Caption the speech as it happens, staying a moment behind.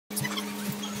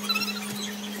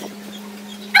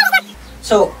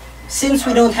So since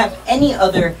we don't have any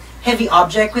other heavy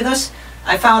object with us,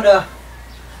 I found a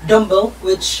dumbbell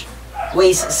which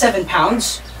weighs 7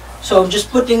 pounds. So I'm just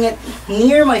putting it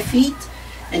near my feet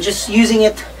and just using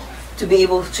it to be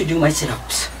able to do my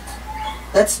sit-ups.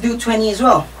 Let's do 20 as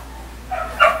well.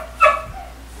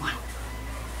 1,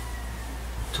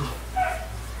 2,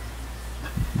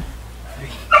 3,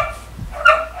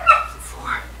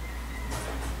 4,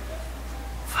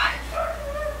 5,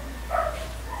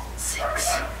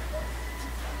 6,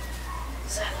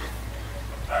 7,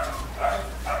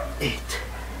 8,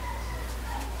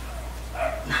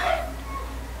 9,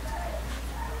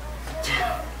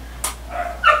 10,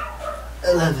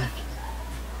 11,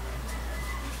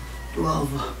 12,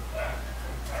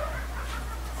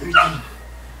 13,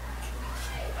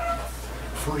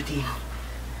 14,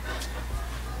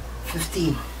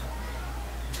 15,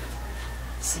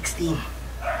 16,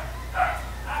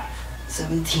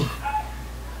 17,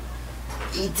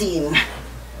 18,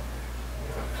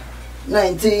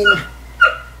 19,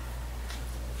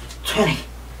 20.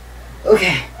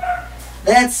 Okay,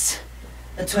 that's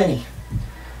a 20.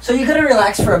 So you gotta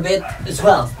relax for a bit as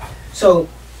well. So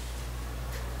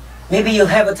maybe you'll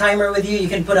have a timer with you. You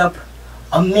can put up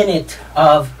a minute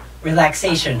of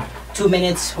relaxation, 2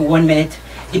 minutes, 1 minute,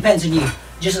 depends on you.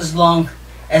 Just as long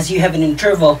as you have an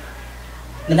interval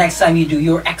the next time you do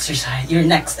your exercise, your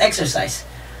next exercise.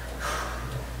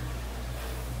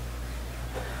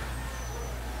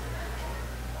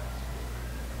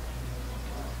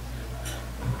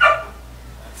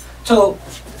 So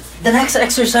the next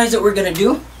exercise that we're gonna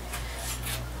do,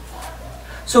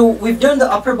 so we've done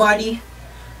the upper body,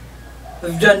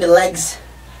 we've done the legs,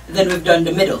 then we've done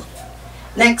the middle.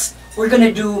 Next, we're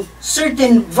gonna do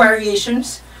certain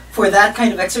variations for that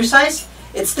kind of exercise.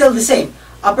 It's still the same,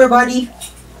 upper body,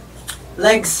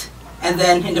 legs, and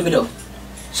then in the middle.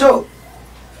 So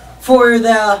for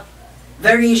the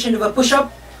variation of a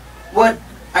push-up, what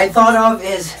I thought of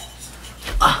is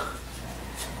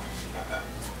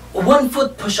 1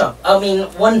 foot push-up. I mean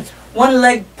one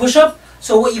leg push-up.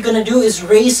 So what you're gonna do is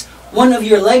raise one of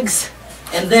your legs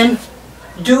and then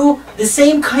do the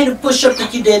same kind of push-up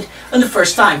that you did on the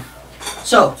first time.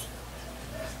 So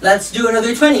let's do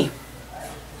another 20.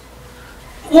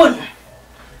 1,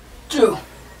 2,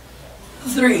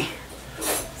 3,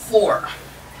 4,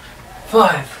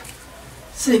 5,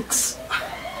 6,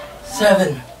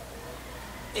 7,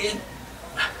 8,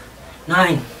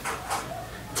 9,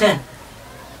 10,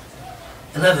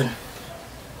 11,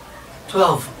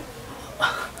 12,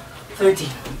 13,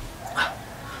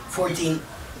 14,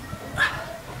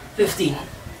 15,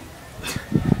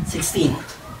 16,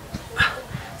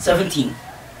 17,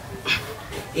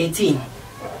 18,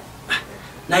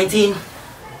 19,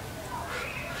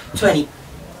 20.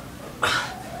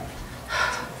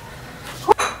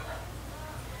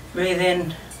 Breathe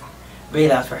in,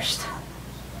 breathe out first.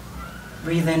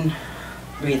 Breathe in,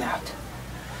 breathe out.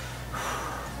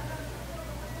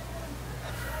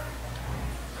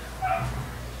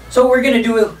 So we're gonna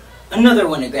do another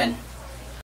one again.